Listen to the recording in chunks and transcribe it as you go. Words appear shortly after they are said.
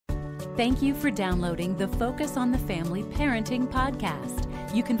Thank you for downloading the Focus on the Family Parenting Podcast.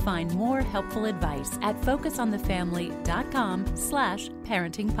 You can find more helpful advice at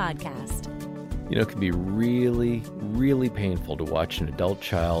focusonthefamily.com/parenting podcast. You know, it can be really, really painful to watch an adult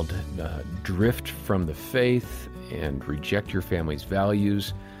child drift from the faith and reject your family's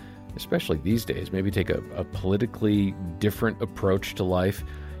values, especially these days. Maybe take a politically different approach to life.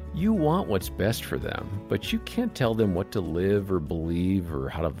 You want what's best for them, but you can't tell them what to live or believe or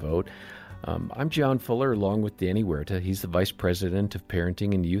how to vote. I'm John Fuller, along with Danny Huerta. He's the Vice President of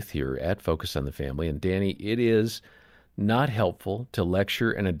Parenting and Youth here at Focus on the Family. And Danny, it is not helpful to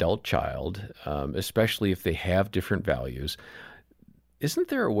lecture an adult child, especially if they have different values. Isn't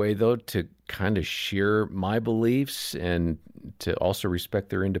there a way, though, to kind of share my beliefs and to also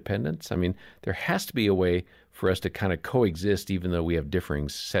respect their independence? I mean, there has to be a way for us to kind of coexist, even though we have differing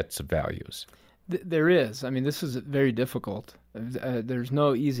sets of values. There is. I mean, this is very difficult. There's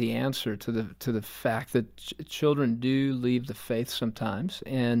no easy answer to the fact that children do leave the faith sometimes,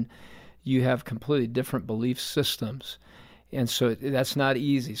 and you have completely different belief systems. And so that's not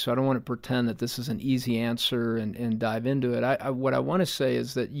easy. So I don't want to pretend that this is an easy answer and dive into it. What I want to say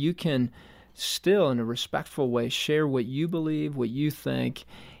is that you can still, in a respectful way, share what you believe, what you think,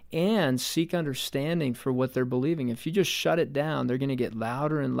 and seek understanding for what they're believing. If you just shut it down, they're going to get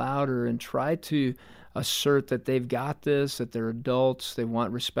louder and louder and try to assert that they've got this, that they're adults, they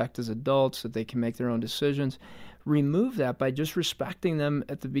want respect as adults, that they can make their own decisions. Remove that by just respecting them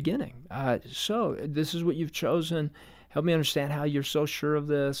at the beginning. So this is what you've chosen. Help me understand how you're so sure of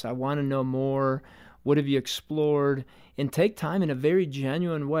this. I want to know more. What have you explored? And take time in a very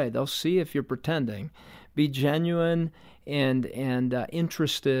genuine way. They'll see if you're pretending. Be genuine and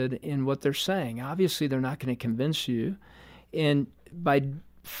interested in what they're saying. Obviously, they're not going to convince you. And by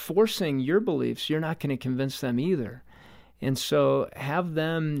forcing your beliefs, you're not going to convince them either. And so have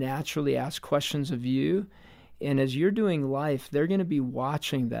them naturally ask questions of you. And as you're doing life, they're going to be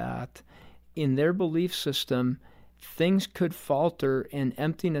watching that. In their belief system, things could falter and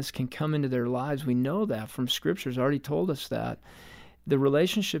emptiness can come into their lives. We know that from Scripture's already told us that. The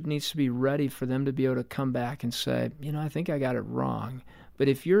relationship needs to be ready for them to be able to come back and say, I think I got it wrong. But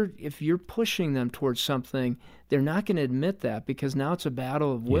if you're pushing them towards something, they're not going to admit that, because now it's a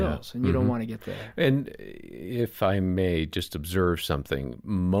battle of wills, and you don't want to get there. And if I may just observe something,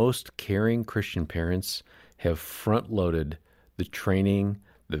 most caring Christian parents have front-loaded the training,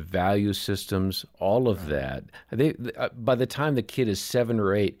 the value systems, all of that. By the time the kid is 7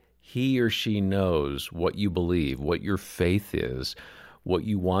 or 8, he or she knows what you believe, what your faith is, what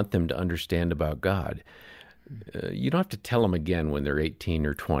you want them to understand about God. You don't have to tell them again when they're 18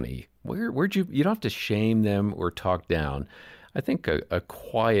 or 20. You don't have to shame them or talk down. I think a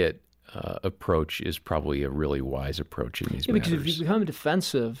quiet approach is probably a really wise approach in these matters. Because if you become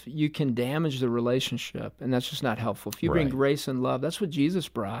defensive, you can damage the relationship, and that's just not helpful. If you bring grace and love, that's what Jesus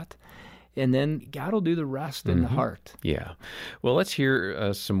brought. And then God will do the rest in the heart. Yeah. Well, let's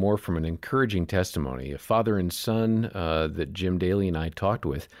hear some more from an encouraging testimony, a father and son that Jim Daly and I talked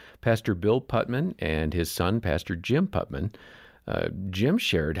with, Pastor Bill Putman and his son, Pastor Jim Putman. Jim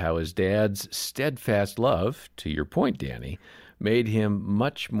shared how his dad's steadfast love, to your point, Danny, made him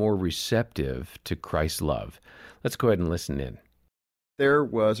much more receptive to Christ's love. Let's go ahead and listen in. There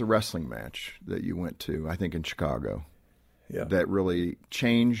was a wrestling match that you went to, I think in Chicago, that really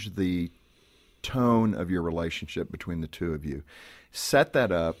changed the tone of your relationship between the two of you. Set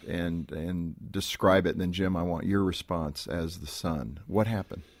that up and describe it. And then, Jim, I want your response as the son. What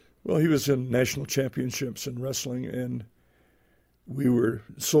happened? Well, he was in national championships in wrestling, and we were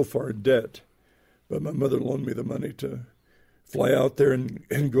so far in debt. But my mother loaned me the money to fly out there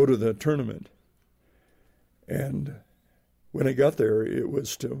and go to the tournament. And when I got there, it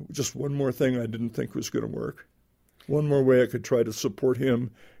was just one more thing I didn't think was going to work. One more way I could try to support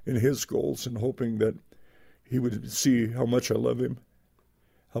him in his goals, and hoping that he would see how much I love him,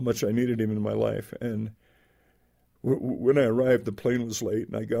 how much I needed him in my life. And when I arrived, the plane was late,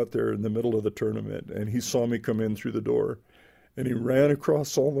 and I got there in the middle of the tournament, and he saw me come in through the door, and he ran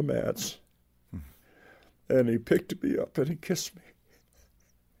across all the mats, and he picked me up, and he kissed me.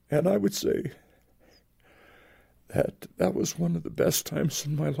 And I would say that was one of the best times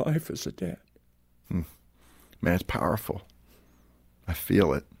in my life as a dad. Man, it's powerful. I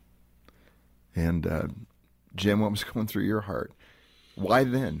feel it. And Jim, what was going through your heart? Why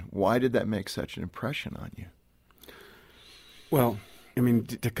then? Why did that make such an impression on you? Well, I mean,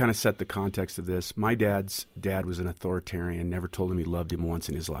 to kind of set the context of this, my dad's dad was an authoritarian, never told him he loved him once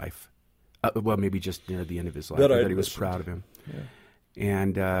in his life. Well, maybe just near the end of his life, that he was proud of him. Yeah.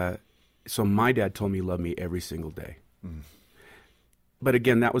 And so my dad told me he loved me every single day. But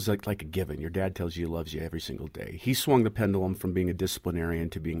again, that was like a given. Your dad tells you he loves you every single day. He swung the pendulum from being a disciplinarian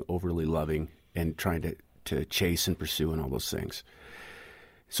to being overly loving and trying to chase and pursue and all those things.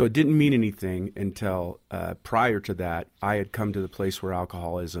 So it didn't mean anything until prior to that, I had come to the place where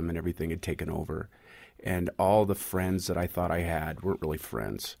alcoholism and everything had taken over. And all the friends that I thought I had weren't really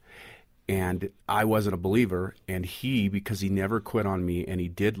friends. And I wasn't a believer, and he, because he never quit on me, and he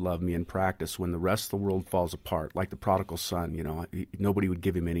did love me in practice, when the rest of the world falls apart, like the prodigal son, nobody would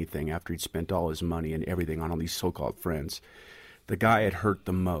give him anything after he'd spent all his money and everything on all these so-called friends. The guy I had hurt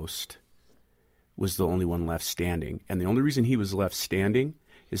the most was the only one left standing. And the only reason he was left standing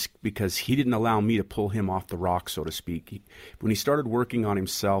is because he didn't allow me to pull him off the rock, so to speak. When he started working on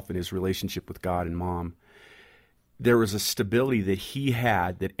himself and his relationship with God and Mom, there was a stability that he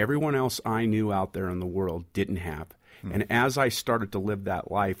had that everyone else I knew out there in the world didn't have. And as I started to live that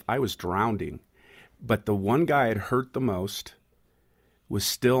life, I was drowning. But the one guy I had hurt the most was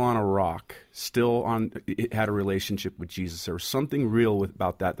still on a rock, it had a relationship with Jesus. There was something real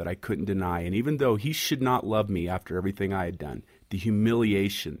about that I couldn't deny. And even though he should not love me after everything I had done, the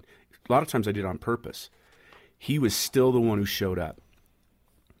humiliation, a lot of times I did it on purpose, he was still the one who showed up.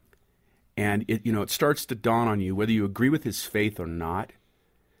 And it starts to dawn on you, whether you agree with his faith or not,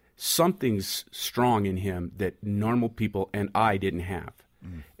 something's strong in him that normal people and I didn't have.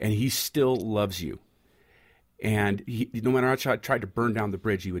 And he still loves you. And no matter how much I tried to burn down the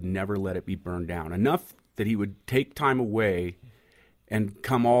bridge, he would never let it be burned down. Enough that he would take time away and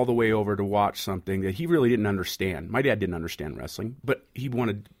come all the way over to watch something that he really didn't understand. My dad didn't understand wrestling, but he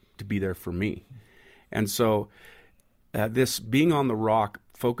wanted to be there for me. And so this being on the rock,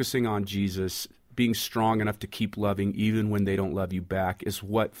 focusing on Jesus, being strong enough to keep loving even when they don't love you back is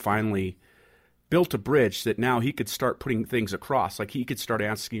what finally built a bridge that now he could start putting things across. Like he could start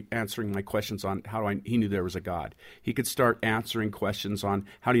answering my questions on he knew there was a God. He could start answering questions on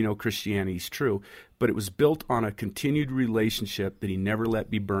how do you know Christianity is true. But it was built on a continued relationship that he never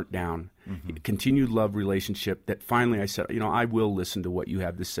let be burnt down, a continued love relationship that finally I said, I will listen to what you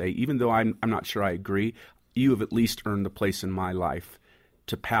have to say. Even though I'm not sure I agree, you have at least earned the place in my life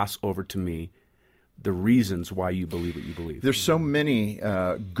to pass over to me the reasons why you believe what you believe. There's so many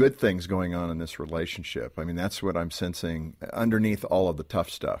good things going on in this relationship. I mean, that's what I'm sensing underneath all of the tough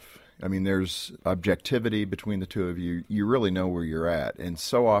stuff. I mean, there's objectivity between the two of you. You really know where you're at, and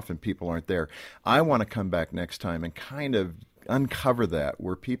so often people aren't there. I want to come back next time and kind of uncover that,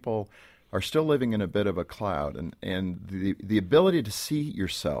 where people are still living in a bit of a cloud, and the ability to see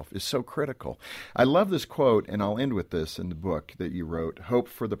yourself is so critical. I love this quote, and I'll end with this in the book that you wrote, Hope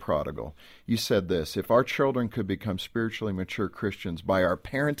for the Prodigal. You said this: if our children could become spiritually mature Christians by our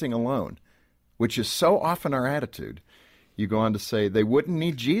parenting alone, which is so often our attitude, you go on to say they wouldn't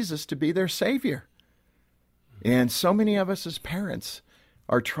need Jesus to be their Savior. And so many of us as parents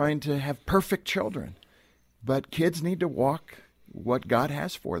are trying to have perfect children, but kids need to walk what God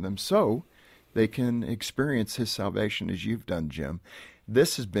has for them so they can experience his salvation as you've done, Jim.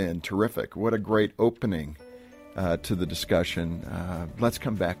 This has been terrific. What a great opening to the discussion. Let's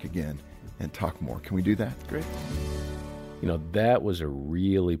come back again and talk more. Can we do that? Great. That was a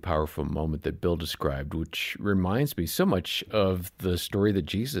really powerful moment that Bill described, which reminds me so much of the story that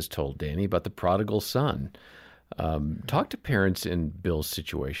Jesus told, Danny, about the prodigal son. Talk to parents in Bill's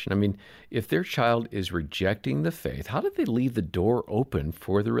situation. I mean, if their child is rejecting the faith, how do they leave the door open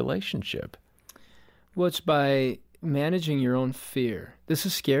for the relationship? Well, it's by managing your own fear. This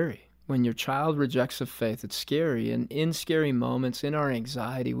is scary. When your child rejects the faith, it's scary. And in scary moments, in our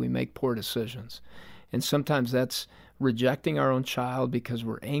anxiety, we make poor decisions. And sometimes that's rejecting our own child because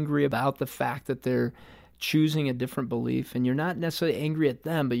we're angry about the fact that they're choosing a different belief. And you're not necessarily angry at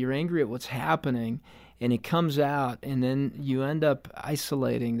them, but you're angry at what's happening. And it comes out, and then you end up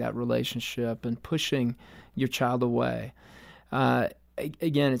isolating that relationship and pushing your child away.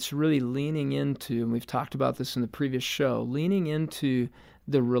 Again, it's really leaning into, and we've talked about this in the previous show, leaning into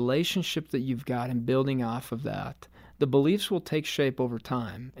the relationship that you've got and building off of that. The beliefs will take shape over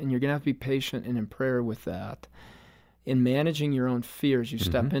time, and you're going to have to be patient and in prayer with that. In managing your own fears, you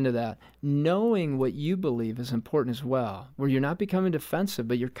step into that. Knowing what you believe is important as well, where you're not becoming defensive,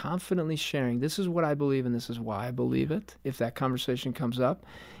 but you're confidently sharing, this is what I believe and this is why I believe it, if that conversation comes up.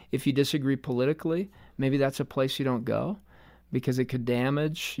 If you disagree politically, maybe that's a place you don't go because it could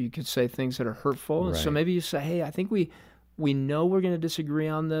damage. You could say things that are hurtful. Right. And so maybe you say, hey, I think we know we're going to disagree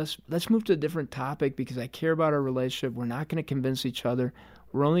on this. Let's move to a different topic because I care about our relationship. We're not going to convince each other.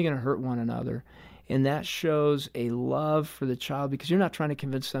 We're only going to hurt one another. And that shows a love for the child because you're not trying to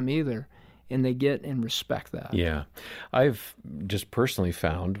convince them either. And they get and respect that. Yeah. I've just personally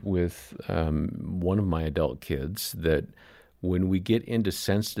found with one of my adult kids that when we get into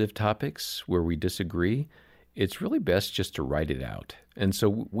sensitive topics where we disagree, it's really best just to write it out. And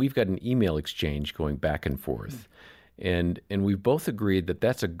so we've got an email exchange going back and forth. And we've both agreed that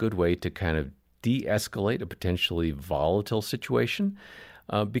that's a good way to kind of de-escalate a potentially volatile situation,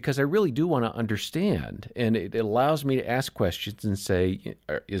 because I really do want to understand. And it allows me to ask questions and say,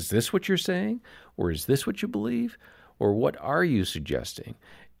 is this what you're saying? Or is this what you believe? Or what are you suggesting?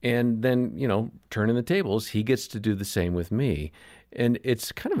 And then, turning the tables, he gets to do the same with me. And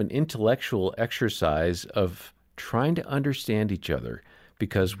it's kind of an intellectual exercise of trying to understand each other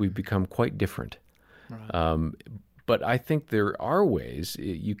because we've become quite different. Right. But I think there are ways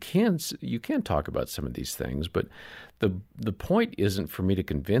you can talk about some of these things, but the point isn't for me to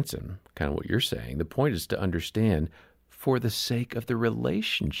convince him, kind of what you're saying. The point is to understand for the sake of the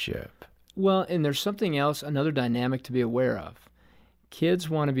relationship. Well, and there's something else, another dynamic to be aware of. Kids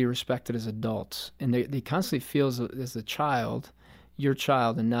want to be respected as adults, and they constantly feel as a child, your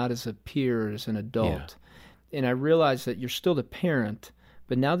child, and not as a peer, as an adult. Yeah. And I realize that you're still the parent,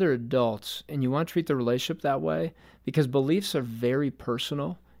 but now they're adults, and you want to treat the relationship that way because beliefs are very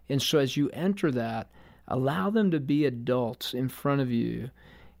personal. And so as you enter that, allow them to be adults in front of you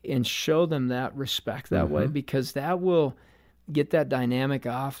and show them that respect that way, because that will get that dynamic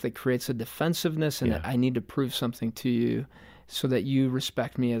off that creates a defensiveness and I need to prove something to you so that you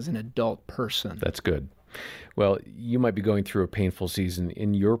respect me as an adult person. That's good. Well, you might be going through a painful season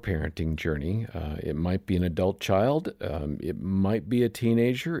in your parenting journey. It might be an adult child. It might be a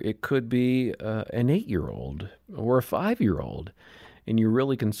teenager. It could be an 8-year-old or a 5-year-old, and you're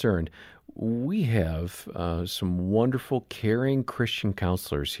really concerned. We have some wonderful, caring Christian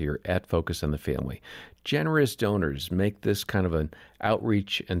counselors here at Focus on the Family. Generous donors make this kind of an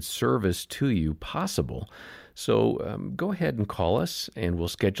outreach and service to you possible. So go ahead and call us, and we'll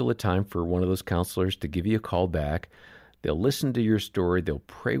schedule a time for one of those counselors to give you a call back. They'll listen to your story. They'll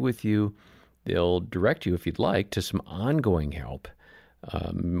pray with you. They'll direct you, if you'd like, to some ongoing help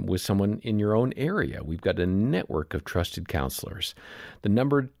with someone in your own area. We've got a network of trusted counselors. The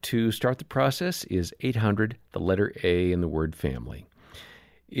number to start the process is 800, the letter A in the word family.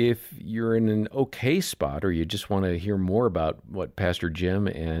 If you're in an okay spot or you just want to hear more about what Pastor Jim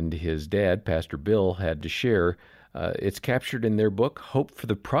and his dad, Pastor Bill, had to share, it's captured in their book, Hope for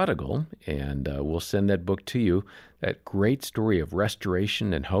the Prodigal, and we'll send that book to you, that great story of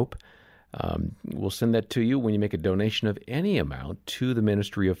restoration and hope. We'll send that to you when you make a donation of any amount to the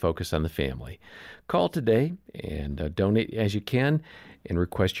Ministry of Focus on the Family. Call today and donate as you can and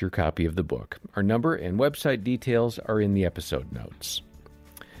request your copy of the book. Our number and website details are in the episode notes.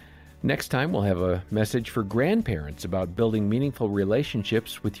 Next time, we'll have a message for grandparents about building meaningful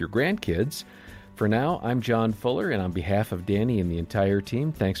relationships with your grandkids. For now, I'm John Fuller, and on behalf of Danny and the entire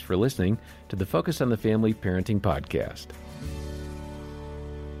team, thanks for listening to the Focus on the Family Parenting Podcast.